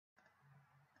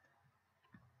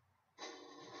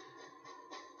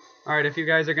Alright, if you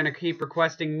guys are gonna keep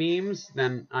requesting memes,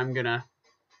 then I'm gonna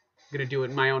do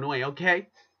it my own way, okay?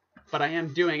 But I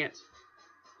am doing it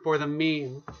for the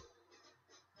meme.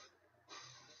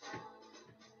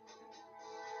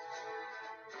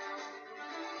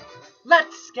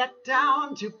 Let's get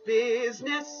down to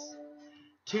business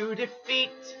to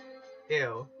defeat,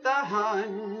 the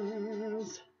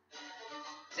huns.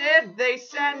 Did they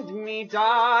send me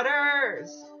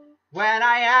daughters when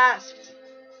I asked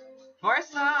for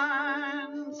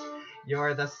sons?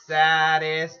 You're the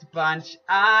saddest bunch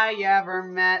I ever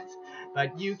met,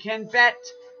 but you can bet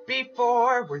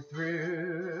before we're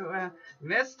through,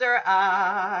 Mister,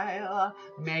 I'll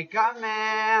make a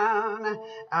man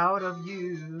out of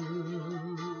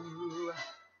you.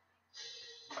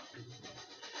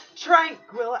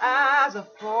 Tranquil as a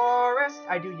forest,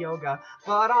 I do yoga,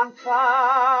 but on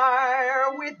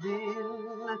fire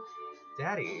within.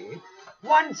 Daddy,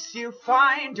 once you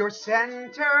find your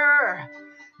center,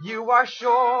 you are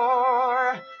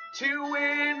sure to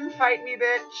win. Fight me,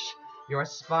 bitch, your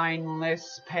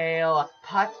spineless, pale,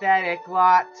 pathetic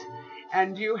lot,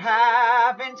 and you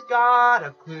haven't got a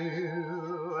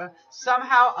clue.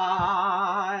 Somehow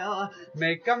I'll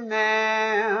make a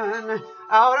man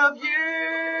out of you.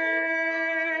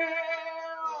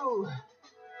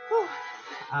 Whew.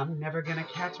 I'm never gonna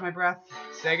catch my breath.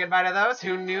 Say goodbye to those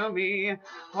who knew me.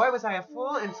 Boy, was I a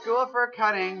fool in school for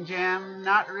cutting gym.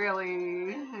 Not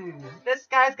really. This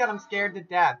guy's got him scared to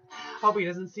death. Hope he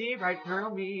doesn't see right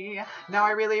through me. Now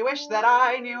I really wish that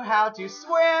I knew how to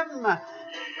swim.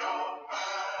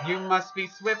 You must be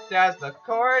swift as the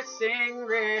coursing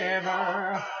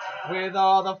river, with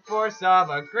all the force of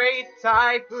a great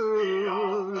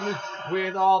typhoon,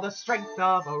 with all the strength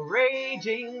of a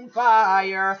raging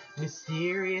fire,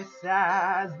 mysterious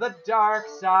as the dark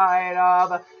side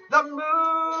of the moon.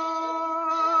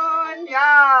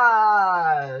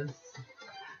 Yes!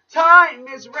 Time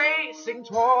is racing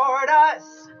toward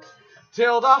us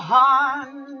till the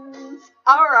huns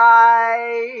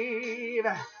arrive.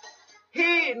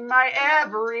 Heed my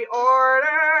every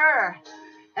order,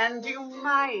 and you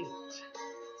might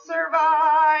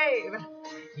survive.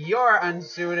 You're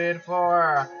unsuited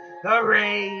for the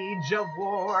rage of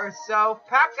war, so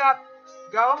pack up,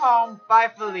 go home, bye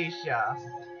Felicia.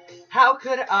 How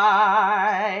could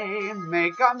I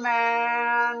make a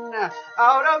man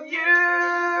out of you?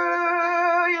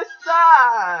 You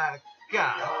suck.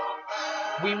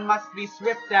 We must be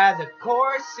swift as a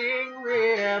coursing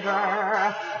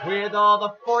river, with all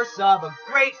the force of a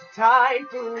great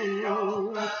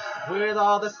typhoon, with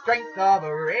all the strength of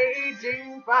a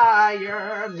raging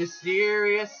fire,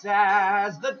 mysterious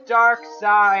as the dark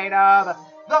side of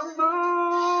the moon.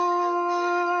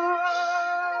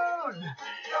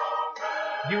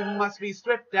 You must be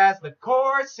swift as the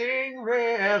coursing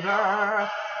river,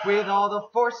 with all the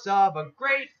force of a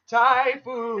great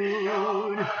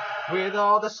typhoon, with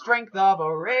all the strength of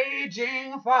a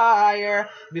raging fire,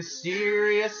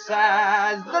 mysterious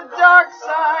as the dark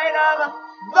side of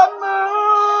the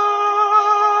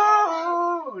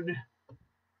moon.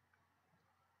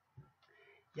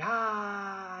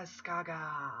 Yas, Gaga.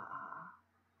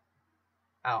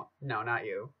 Oh, no, not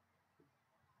you.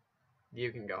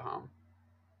 You can go home.